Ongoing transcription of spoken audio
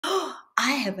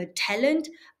I have a talent.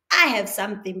 I have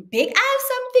something big. I have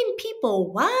something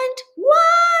people want.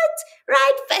 What?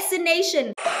 Right?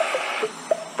 Fascination.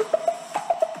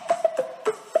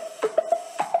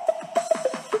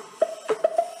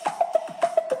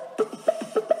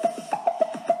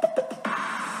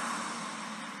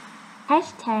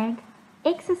 Hashtag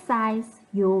exercise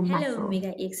your Hello, muscle.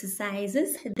 Mega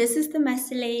Exercises. This is the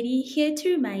Muscle Lady here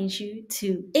to remind you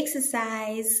to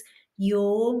exercise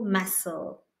your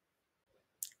muscle.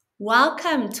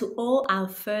 Welcome to all our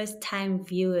first time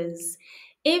viewers.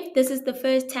 If this is the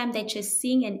first time that you're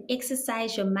seeing an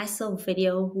Exercise Your Muscle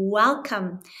video,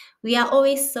 welcome. We are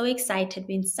always so excited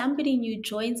when somebody new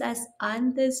joins us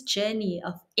on this journey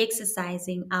of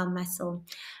exercising our muscle.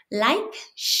 Like,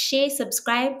 share,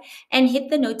 subscribe, and hit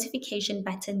the notification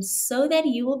button so that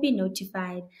you will be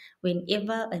notified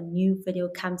whenever a new video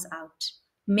comes out.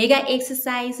 Mega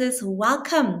Exercises,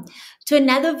 welcome to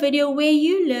another video where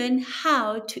you learn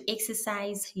how to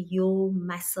exercise your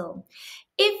muscle.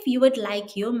 If you would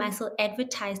like your muscle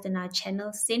advertised on our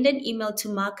channel, send an email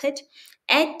to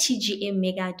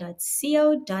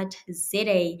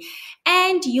market@tgmmega.co.za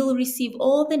and you'll receive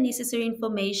all the necessary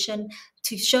information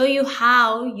to show you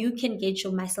how you can get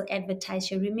your muscle advertised.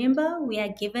 You remember, we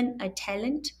are given a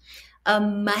talent, a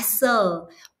muscle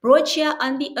brought here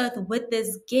on the earth with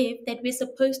this gift that we're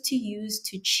supposed to use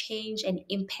to change and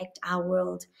impact our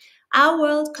world. Our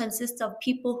world consists of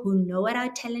people who know what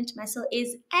our talent muscle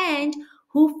is and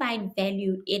who find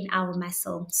value in our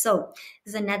muscle. So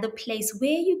there's another place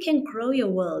where you can grow your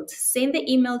world. Send the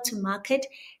email to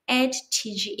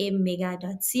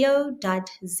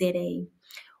market@tgmmega.co.za.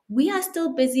 We are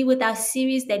still busy with our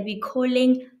series that we're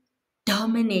calling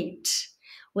Dominate.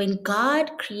 When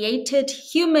God created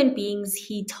human beings,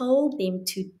 He told them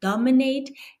to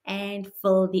dominate and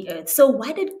fill the earth. So,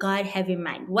 what did God have in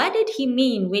mind? What did He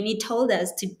mean when He told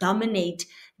us to dominate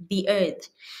the earth?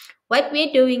 What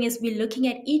we're doing is we're looking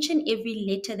at each and every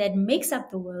letter that makes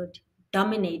up the word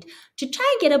dominate to try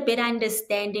and get a better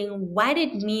understanding what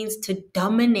it means to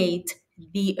dominate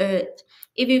the earth.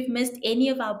 If you've missed any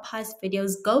of our past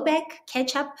videos, go back,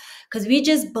 catch up, because we're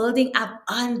just building up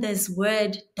on this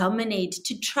word dominate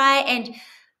to try and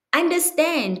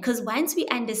understand, because once we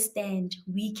understand,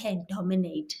 we can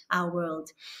dominate our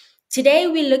world. Today,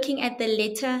 we're looking at the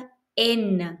letter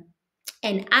N.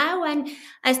 And I want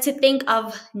us to think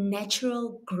of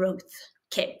natural growth.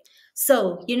 Okay.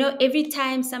 So, every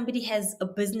time somebody has a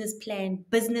business plan,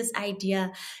 business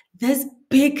idea, this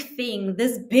big thing,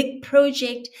 this big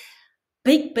project,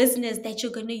 big business that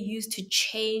you're going to use to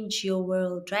change your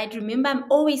world, right? Remember, I'm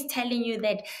always telling you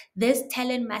that this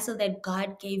talent muscle that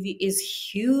God gave you is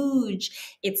huge.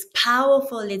 It's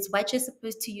powerful. It's what you're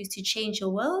supposed to use to change your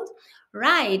world,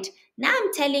 right? Now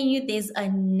I'm telling you there's a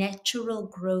natural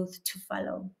growth to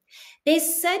follow.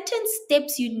 There's certain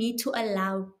steps you need to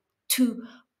allow to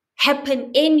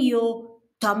happen in your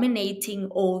dominating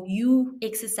or you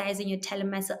exercising your talent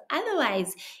muscle.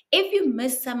 Otherwise, if you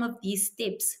miss some of these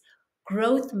steps,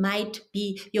 your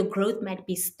growth might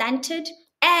be stunted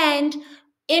and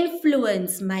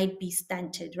influence might be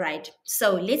stunted, right?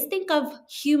 So let's think of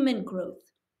human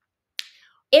growth.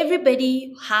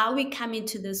 Everybody, how we come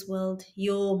into this world,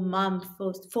 your mom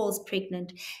falls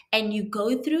pregnant and you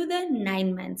go through the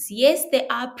 9 months. Yes, they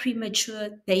are premature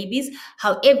babies.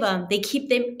 However, they keep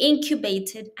them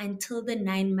incubated until the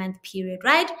 9-month period,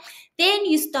 right? Then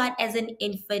you start as an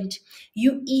infant.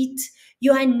 You eat,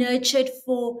 you are nurtured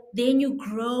then you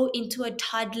grow into a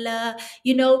toddler,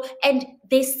 and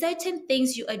there's certain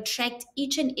things you attract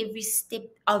each and every step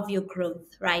of your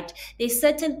growth, right? There's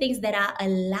certain things that are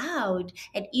allowed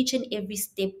at each and every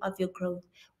step of your growth.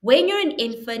 When you're an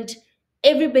infant,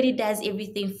 everybody does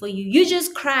everything for you. You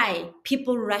just cry.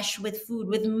 People rush with food,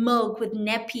 with milk, with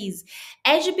nappies.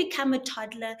 As you become a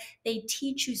toddler, they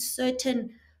teach you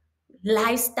certain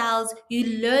lifestyles, you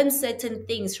learn certain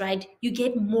things, right? You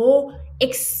get more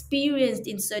experienced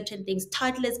in certain things.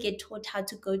 Toddlers get taught how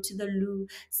to go to the loo.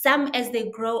 Some, as they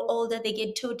grow older, they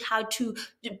get taught how to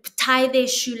tie their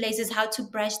shoelaces, how to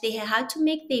brush their hair, how to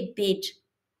make their bed.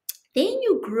 Then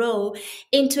you grow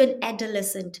into an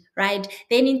adolescent, right?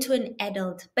 Then into an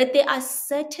adult. But there are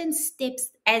certain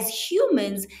steps as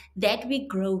humans that we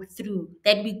go through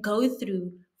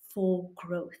for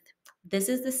growth. This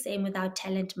is the same with our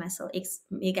talent muscle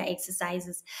mega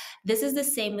exercises. This is the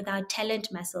same with our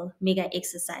talent muscle mega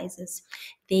exercises.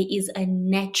 There is a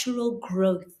natural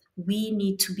growth we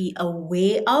need to be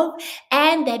aware of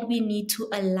and that we need to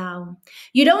allow.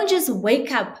 You don't just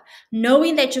wake up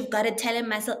knowing that you've got a talent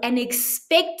muscle and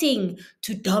expecting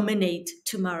to dominate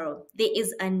tomorrow. There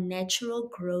is a natural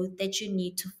growth that you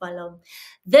need to follow.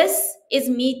 This is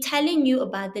me telling you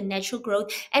about the natural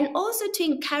growth and also to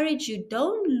encourage you,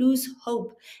 don't lose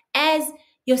hope as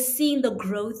you're seeing the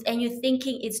growth and you're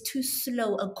thinking it's too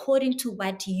slow according to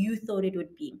what you thought it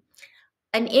would be.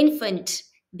 An infant,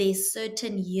 there's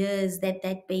certain years that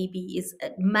that baby is,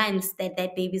 months that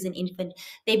that baby is an infant.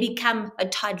 They become a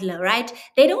toddler, right?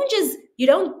 They don't just, you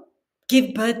don't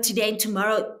give birth today and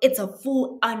tomorrow it's a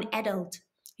full on adult.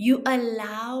 You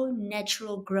allow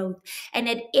natural growth, and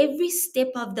at every step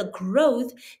of the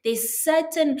growth there's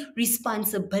certain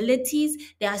responsibilities,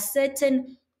 there are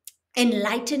certain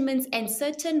enlightenments and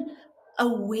certain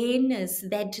awareness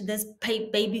that this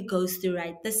baby goes through,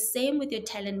 right? The same with your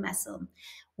talent muscle.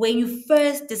 When you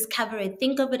first discover it,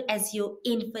 think of it as your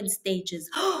infant stages.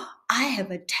 Oh, I have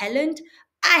a talent.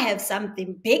 I have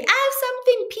something big. I have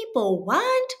something people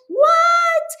want.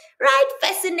 What? Right?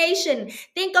 Fascination.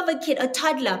 Think of a kid, a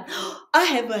toddler. Oh, I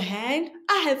have a hand.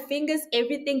 I have fingers.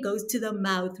 Everything goes to the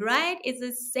mouth, right? It's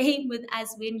the same with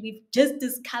us when we've just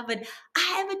discovered I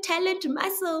have a talent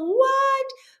muscle. What?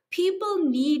 People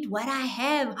need what I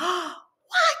have.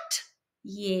 What?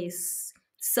 Yes.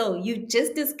 So you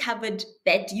just discovered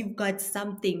that you've got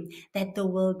something that the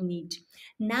world needs.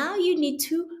 Now you need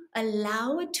to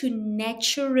allow it to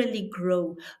naturally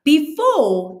grow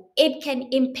before it can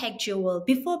impact your world,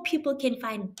 before people can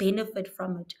find benefit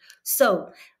from it. So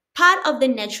part of the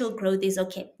natural growth is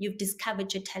okay, you've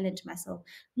discovered your talent muscle.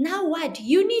 Now what?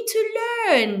 You need to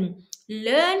learn.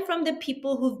 Learn from the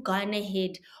people who've gone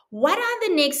ahead. What are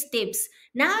the next steps?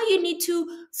 Now you need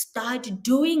to start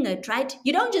doing it, right?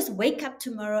 You don't just wake up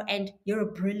tomorrow and you're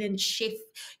a brilliant chef,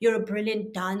 you're a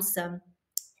brilliant dancer.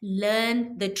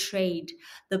 Learn the trade.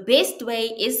 The best way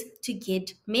is to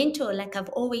get mentor. Like I've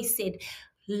always said,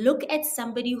 look at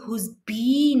somebody who's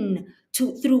been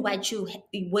to through what you're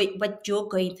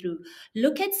going through.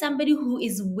 Look at somebody who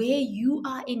is where you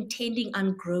are intending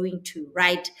on growing to,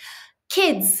 right?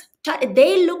 Kids,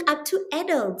 they look up to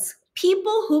adults,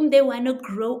 people whom they want to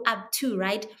grow up to,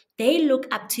 right? They look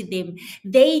up to them,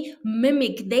 they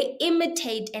mimic, they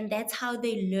imitate, and that's how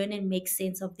they learn and make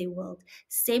sense of their world.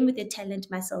 Same with your talent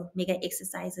muscle mega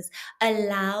exercises.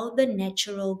 Allow the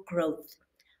natural growth.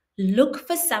 Look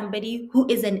for somebody who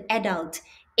is an adult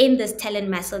in this talent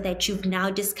muscle that you've now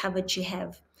discovered you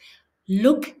have.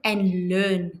 Look and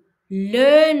learn.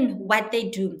 Learn what they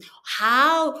do.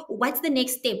 How, what's the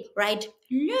next step, right?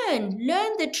 Learn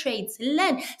the traits.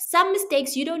 Learn. Some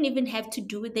mistakes you don't even have to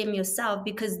do with them yourself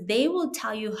because they will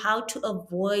tell you how to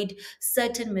avoid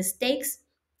certain mistakes.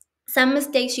 Some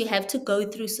mistakes you have to go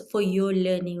through for your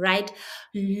learning, right?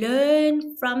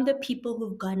 Learn from the people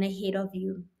who've gone ahead of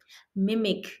you.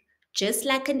 Mimic, just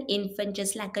like an infant,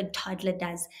 just like a toddler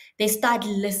does. They start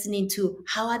listening to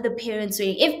how are the parents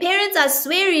swearing. If parents are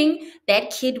swearing,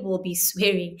 that kid will be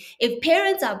swearing. If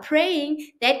parents are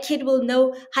praying, that kid will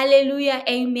know hallelujah,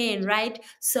 amen, right?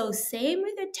 So same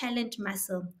with the talent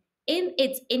muscle. In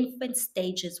its infant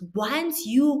stages, once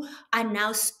you are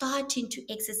now starting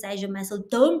to exercise your muscle,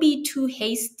 don't be too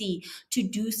hasty to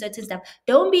do certain stuff.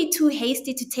 Don't be too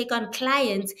hasty to take on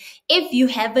clients if you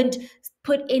haven't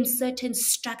put in certain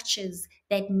structures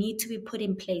that need to be put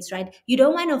in place, right? You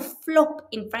don't want to flop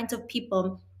in front of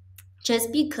people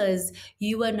just because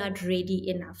you are not ready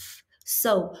enough.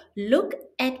 So look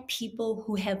at people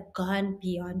who have gone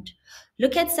beyond.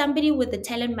 Look at somebody with the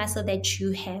talent muscle that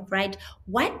you have, right?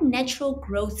 What natural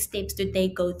growth steps did they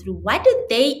go through? What did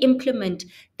they implement?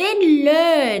 Then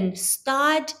learn.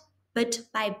 Start bit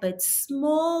by bit.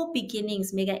 Small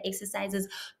beginnings, mega exercises.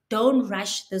 Don't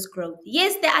rush this growth.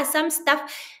 Yes, there are some stuff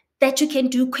that you can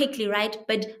do quickly, right?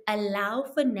 But allow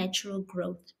for natural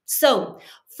growth. So,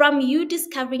 from you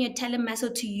discovering your talent muscle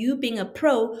to you being a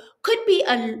pro could be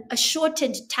a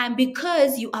shortened time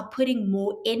because you are putting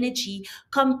more energy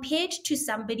compared to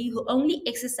somebody who only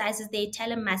exercises their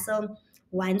talent muscle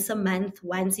once a month,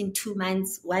 once in 2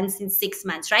 months, once in 6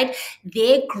 months, right?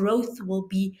 Their growth will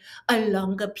be a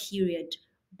longer period.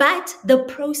 But the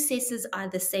processes are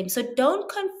the same. So don't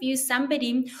confuse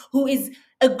somebody who is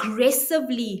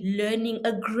aggressively learning,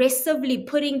 aggressively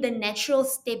putting the natural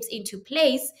steps into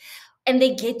place, and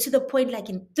they get to the point like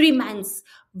in 3 months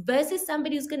versus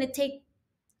somebody who's going to take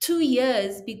 2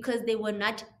 years because they were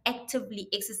not actively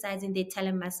exercising their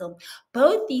talent muscle.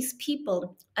 Both these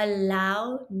people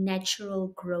allow natural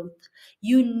growth.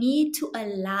 You need to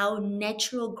allow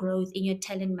natural growth in your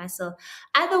talent muscle.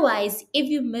 Otherwise, if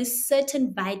you miss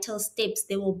certain vital steps,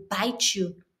 they will bite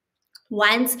you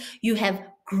Once you have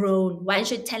grown, once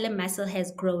your talent muscle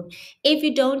has grown, if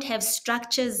you don't have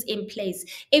structures in place,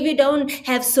 if you don't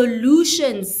have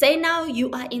solutions, say now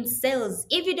you are in sales,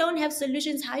 if you don't have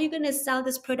solutions, how are you going to sell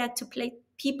this product to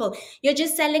people? You're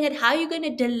just selling it. How are you going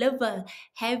to deliver?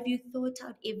 Have you thought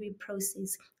out every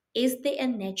process? Is there a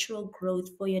natural growth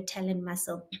for your talent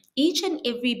muscle? Each and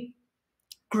every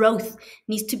growth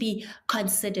needs to be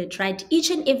considered, right? Each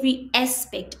and every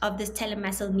aspect of this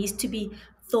telemuscle needs to be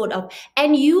thought of.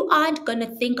 And you aren't going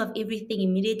to think of everything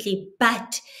immediately.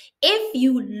 But if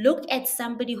you look at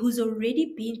somebody who's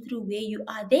already been through where you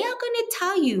are, they are going to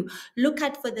tell you, look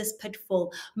out for this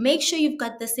pitfall. Make sure you've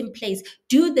got this in place.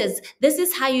 Do this. This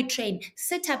is how you train.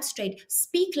 Sit up straight.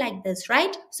 Speak like this,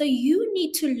 right? So you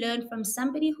need to learn from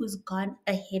somebody who's gone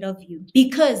ahead of you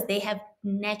because they have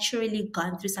naturally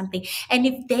gone through something. And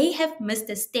if they have missed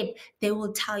a step, they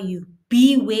will tell you,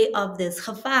 beware of this.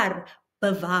 Gevaar,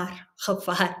 bewaar,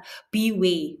 gevaar,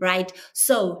 beware, right?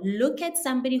 So look at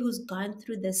somebody who's gone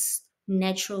through this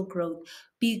natural growth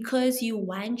because you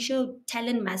want your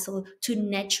talent muscle to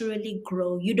naturally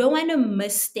grow. You don't want to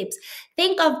miss steps.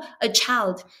 Think of a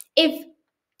child. If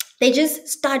they just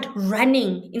start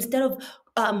running instead of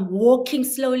walking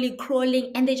slowly,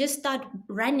 crawling, and they just start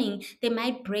running, they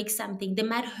might break something, they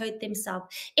might hurt themselves.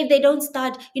 If they don't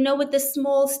start, with the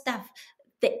small stuff,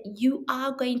 that you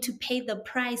are going to pay the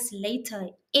price later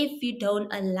if you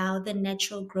don't allow the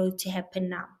natural growth to happen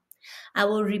now. I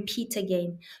will repeat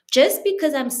again. Just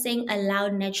because I'm saying allow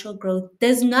natural growth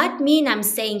does not mean I'm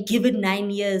saying give it 9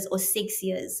 years or 6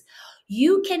 years.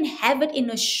 You can have it in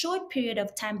a short period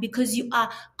of time because you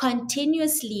are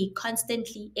continuously,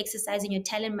 constantly exercising your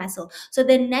talent muscle. So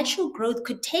the natural growth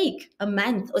could take a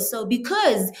month or so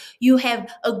because you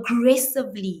have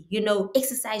aggressively,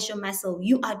 exercised your muscle.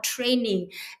 You are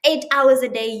training 8 hours a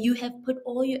day. You have put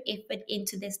all your effort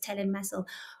into this talent muscle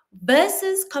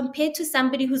versus compared to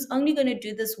somebody who's only going to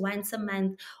do this once a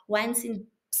month, once in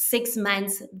 6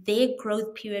 months, their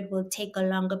growth period will take a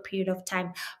longer period of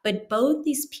time. But both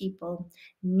these people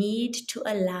need to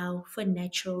allow for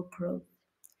natural growth.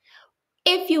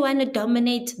 If you want to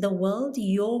dominate the world,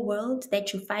 your world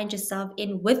that you find yourself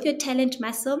in with your talent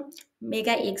muscle,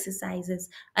 mega exercises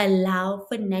allow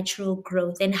for natural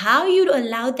growth. And how you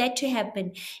allow that to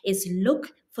happen is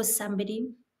look for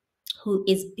somebody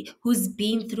who's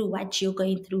been through what you're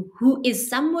going through, who is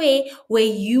somewhere where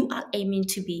you are aiming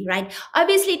to be, right?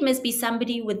 Obviously it must be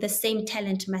somebody with the same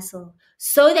talent muscle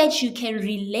so that you can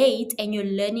relate and your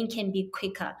learning can be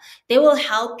quicker. They will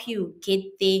help you get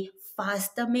there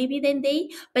faster maybe than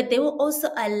but they will also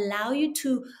allow you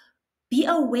to be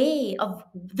aware of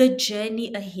the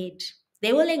journey ahead.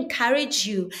 They will encourage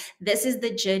you. This is the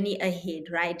journey ahead,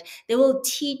 right? They will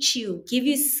teach you, give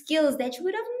you skills that you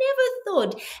would have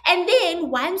never thought. And then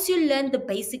once you learn the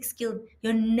basic skill,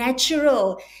 your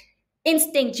natural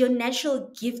instinct, your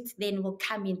natural gift then will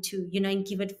come into, and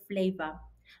give it flavor.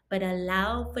 But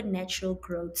allow for natural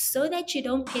growth so that you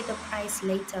don't pay the price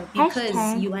later because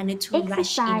Hashtag you wanted to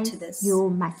rush into exercise this.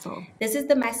 your muscle. This is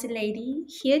the Muscle Lady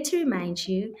here to remind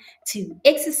you to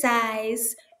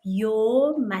exercise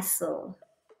your muscle.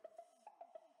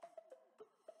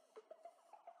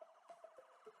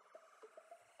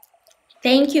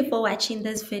 Thank you for watching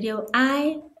this video.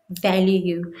 I value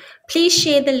you. Please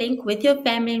share the link with your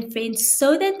family and friends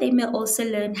so that they may also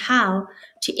learn how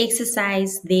to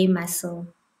exercise their muscle.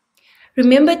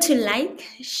 Remember to like,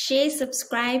 share,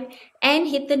 subscribe, and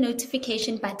hit the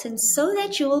notification button so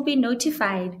that you will be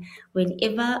notified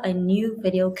whenever a new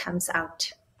video comes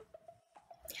out.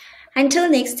 Until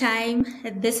next time,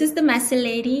 this is the Muscle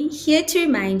Lady here to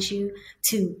remind you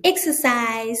to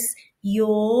exercise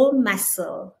your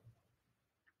muscle.